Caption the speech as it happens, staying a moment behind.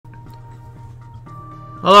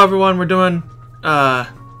Hello everyone, we're doing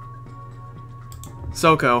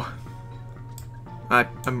Soko.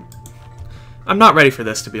 I'm not ready for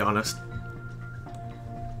this, to be honest.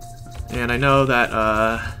 And I know that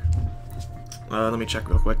let me check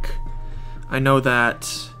real quick. I know that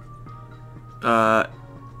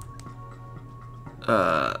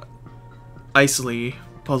Icely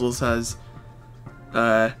Puzzles has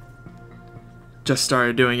just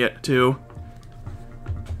started doing it too,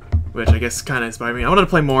 which I guess kind of inspired me. I wanted to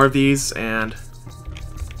play more of these, and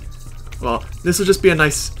well, this will just be a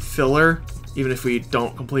nice filler, even if we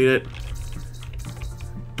don't complete it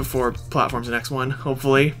before Platform's the next one,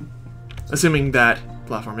 hopefully. Assuming that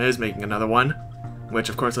Platform is making another one, which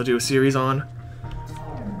of course I'll do a series on.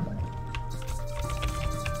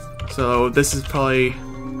 So this is probably...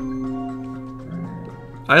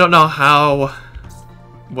 I don't know how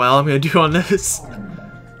well I'm gonna do on this.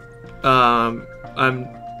 I'm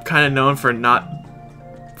kind of known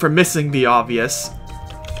for missing the obvious.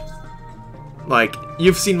 Like,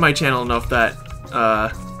 you've seen my channel enough that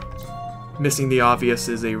missing the obvious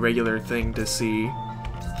is a regular thing to see.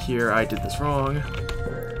 Here, I did this wrong.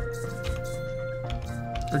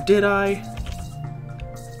 Or did I?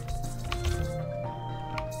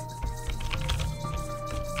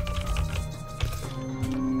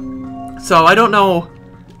 So, I don't know,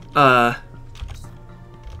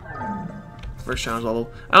 first challenge level.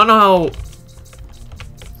 I don't know how...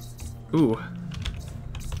 Ooh.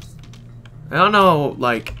 I don't know,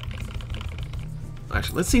 like...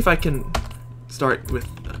 Actually, let's see if I can start with...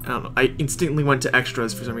 I don't know. I instantly went to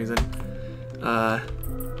extras for some reason. I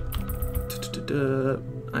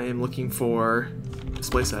am looking for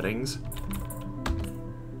display settings.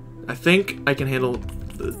 I think I can handle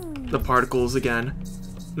the particles again.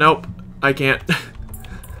 Nope, I can't.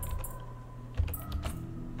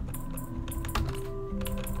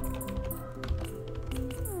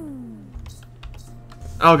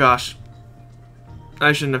 Oh gosh.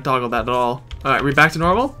 I shouldn't have toggled that at all. Alright, we're back to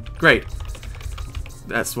normal? Great.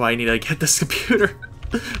 That's why I need to get this computer.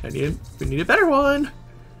 We need a better one.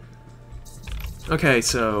 Okay,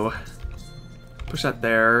 so push that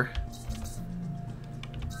there.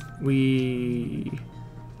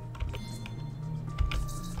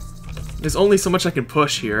 There's only so much I can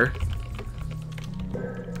push here.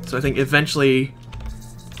 So I think eventually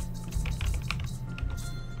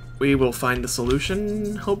we will find the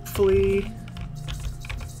solution, hopefully.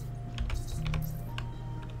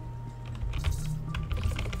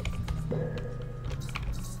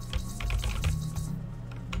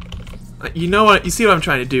 You know what? You see what I'm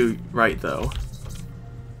trying to do, right, though?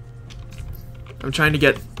 I'm trying to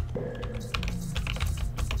get...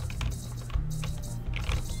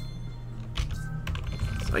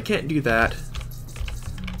 So I can't do that.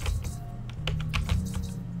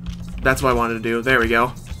 That's what I wanted to do. There we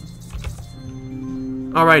go.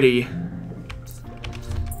 Alrighty.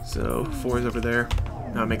 So, 4 is over there.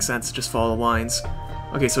 Now it makes sense. Just follow the lines.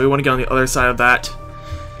 Okay, so we want to get on the other side of that.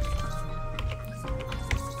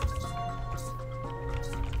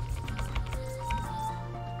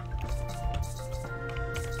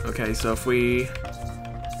 Okay, so if we...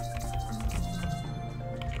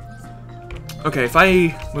 Okay, if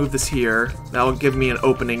I move this here, that will give me an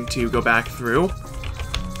opening to go back through.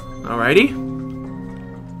 Alrighty.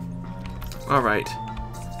 Alright.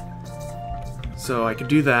 So I can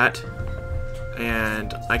do that,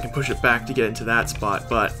 and I can push it back to get into that spot,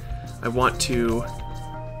 but I want to...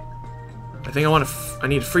 I think I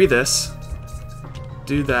need to free this.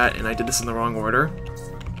 Do that, and I did this in the wrong order.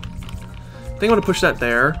 I think I want to push that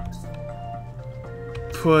there.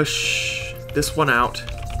 Push this one out.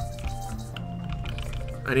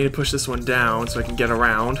 I need to push this one down so I can get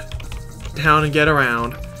around. Down and get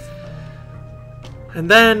around. And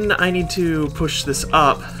then I need to push this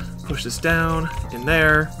up. Push this down in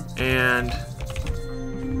there. And...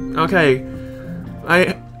 Okay.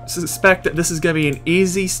 I suspect that this is going to be an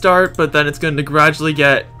easy start, but then it's going to gradually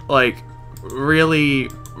get, like, really,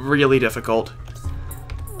 really difficult.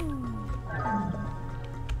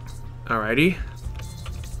 Alrighty.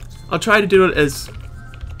 I'll try to do as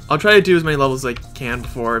many levels as I can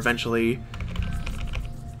before eventually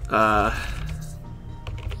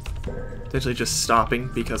just stopping,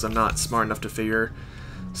 because I'm not smart enough to figure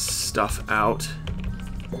stuff out.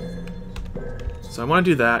 So I want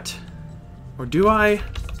to do that. Or do I? I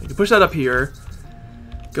can push that up here,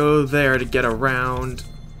 go there to get around,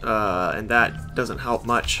 and that doesn't help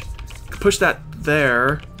much. Push that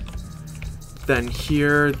there, then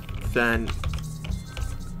here, then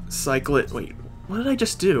cycle it. Wait, what did I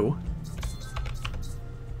just do?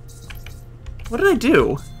 What did I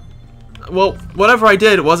do? Well, whatever I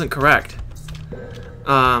did, it wasn't correct.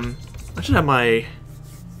 I should have my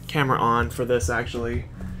camera on for this, actually.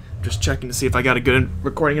 Just checking to see if I got a good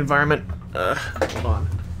recording environment. Hold on.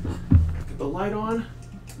 Get the light on.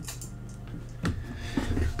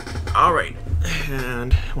 Alright,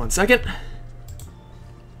 and 1 second.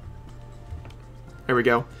 There we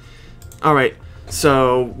go. Alright,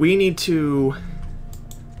 so we need to...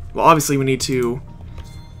 Well, obviously we need to...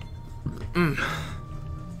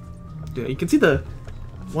 Yeah, you can see the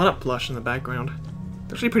 1-Up plush in the background.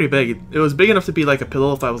 It's actually pretty big. It was big enough to be like a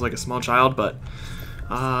pillow if I was like a small child, but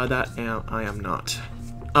I am not.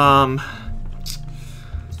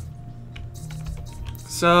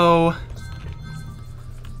 So...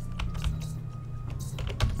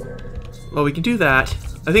 Well, we can do that.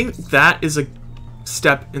 I think that is a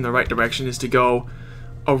step in the right direction, is to go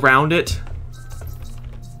around it.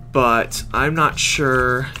 But I'm not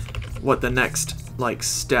sure what the next, like,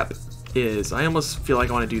 step is. I almost feel like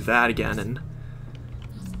I want to do that again, and...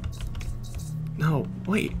 No,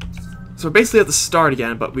 wait. So we're basically at the start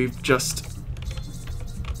again, but we've just...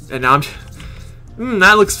 And now I'm...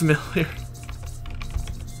 that looks familiar.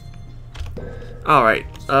 Alright,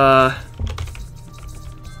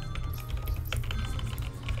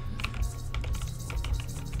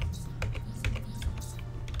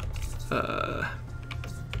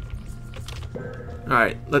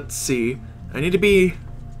 Alright, let's see. I need to be...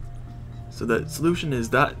 So the solution is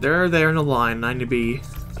that they're there in a line, and I need to be...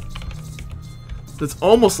 It's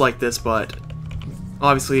almost like this, but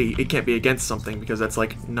obviously it can't be against something because that's,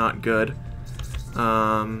 like, not good.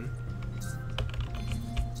 I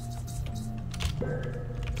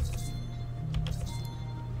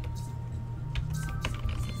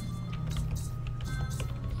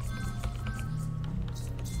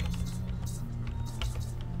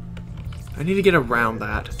need to get around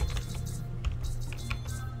that.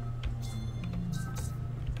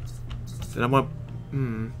 Then I'm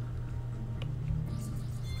gonna...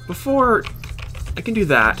 Before I can do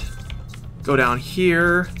that, go down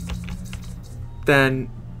here, then...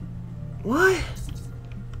 What?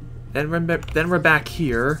 Then we're back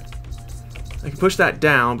here. I can push that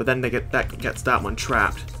down, but then that gets that one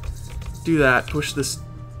trapped. Do that, push this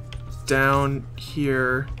down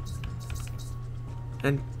here,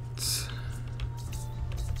 and...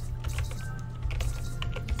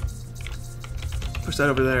 Push that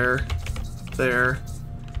over there. There.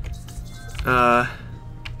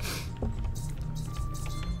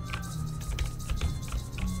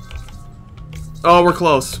 Oh, we're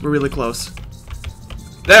close. We're really close.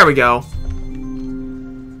 There we go.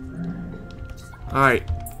 Alright,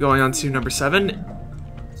 going on to number 7.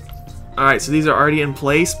 Alright, so these are already in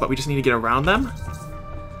place, but we just need to get around them.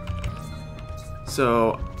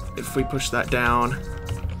 So, if we push that down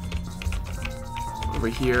over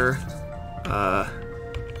here,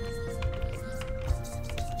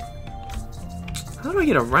 how do I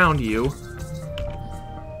get around you?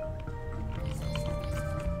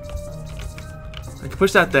 I can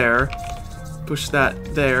push that there, push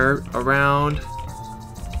that there, around,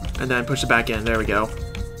 and then push it back in. There we go.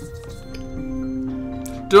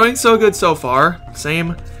 Doing so good so far.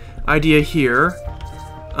 Same idea here.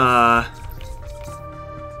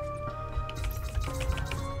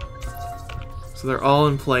 So they're all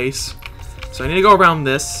in place. So I need to go around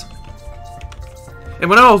this. And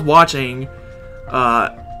when I was watching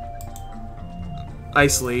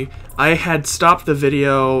Isley, I had stopped the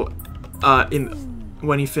video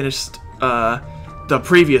when he finished the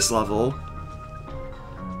previous level.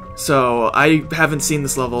 So I haven't seen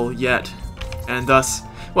this level yet, and thus,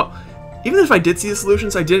 well, even if I did see the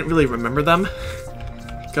solutions, I didn't really remember them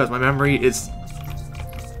because my memory is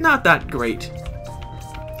not that great.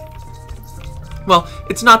 Well,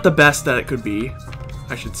 it's not the best that it could be,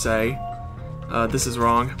 I should say. This is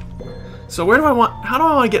wrong. So where do I want... How do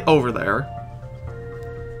I want to get over there?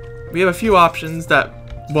 We have a few options that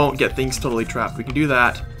won't get things totally trapped. We can do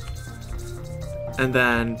that. And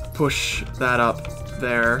then push that up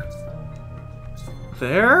there.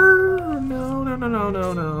 There? No, no, no, no,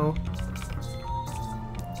 no, no.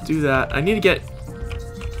 Do that. I need to get...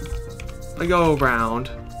 I go around,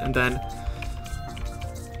 and then...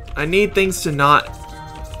 I need things to not...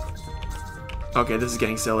 Okay, this is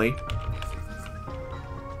getting silly.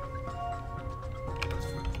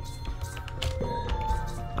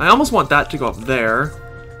 I almost want that to go up there.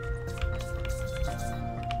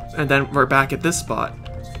 And then we're back at this spot.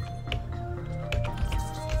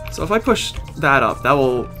 So if I push that up, that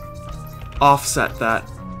will offset that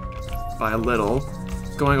by a little.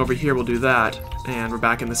 Going over here will do that, and we're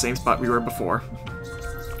back in the same spot we were before.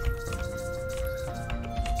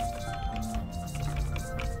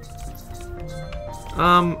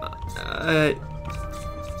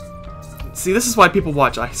 See, this is why people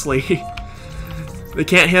watch Isley. They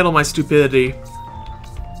can't handle my stupidity.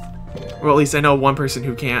 Or at least I know one person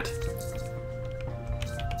who can't.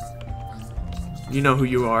 You know who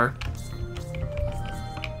you are.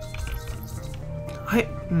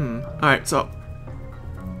 Alright, so...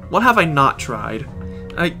 what have I not tried?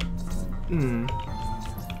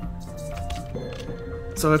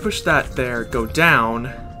 So I push that there, go down.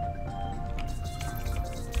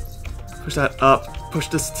 Push that up, push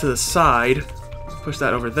this to the side. Push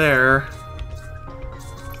that over there.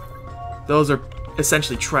 Those are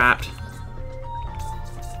essentially trapped.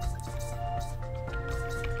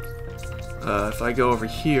 If I go over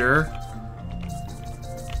here...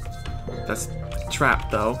 that's trapped,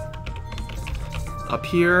 though. Up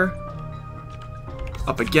here.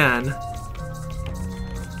 Up again.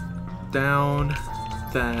 Down.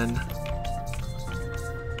 Then...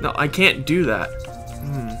 no, I can't do that.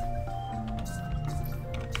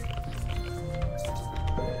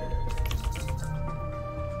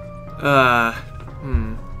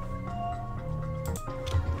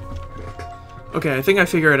 Okay, I think I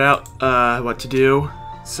figured out what to do.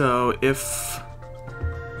 So if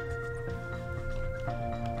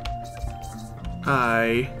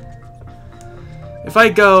I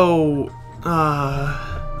go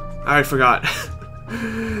I forgot.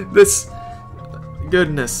 This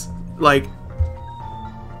goodness, like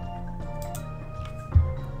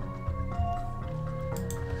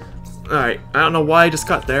alright, I don't know why I just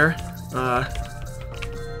got there.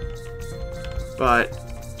 But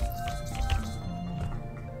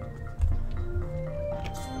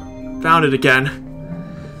found it again.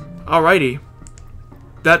 Alrighty.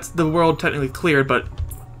 That's the world technically cleared, but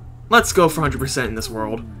let's go for 100% in this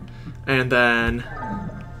world. And then...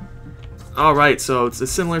 alright, so it's a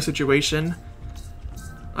similar situation.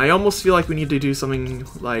 I almost feel like we need to do something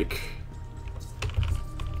like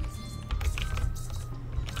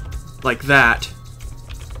that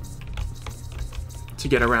to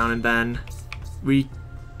get around, and then we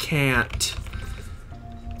can't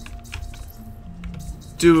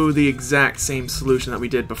do the exact same solution that we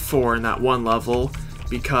did before in that one level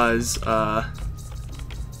because, well,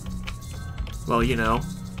 you know.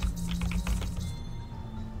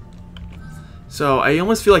 So I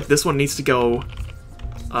almost feel like this one needs to go,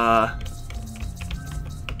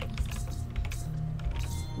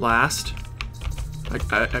 last. I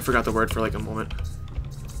forgot the word for like a moment.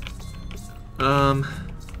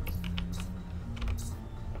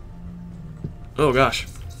 Oh gosh.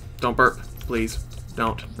 Don't burp, please.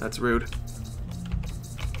 Don't. That's rude.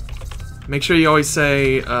 Make sure you always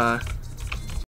say,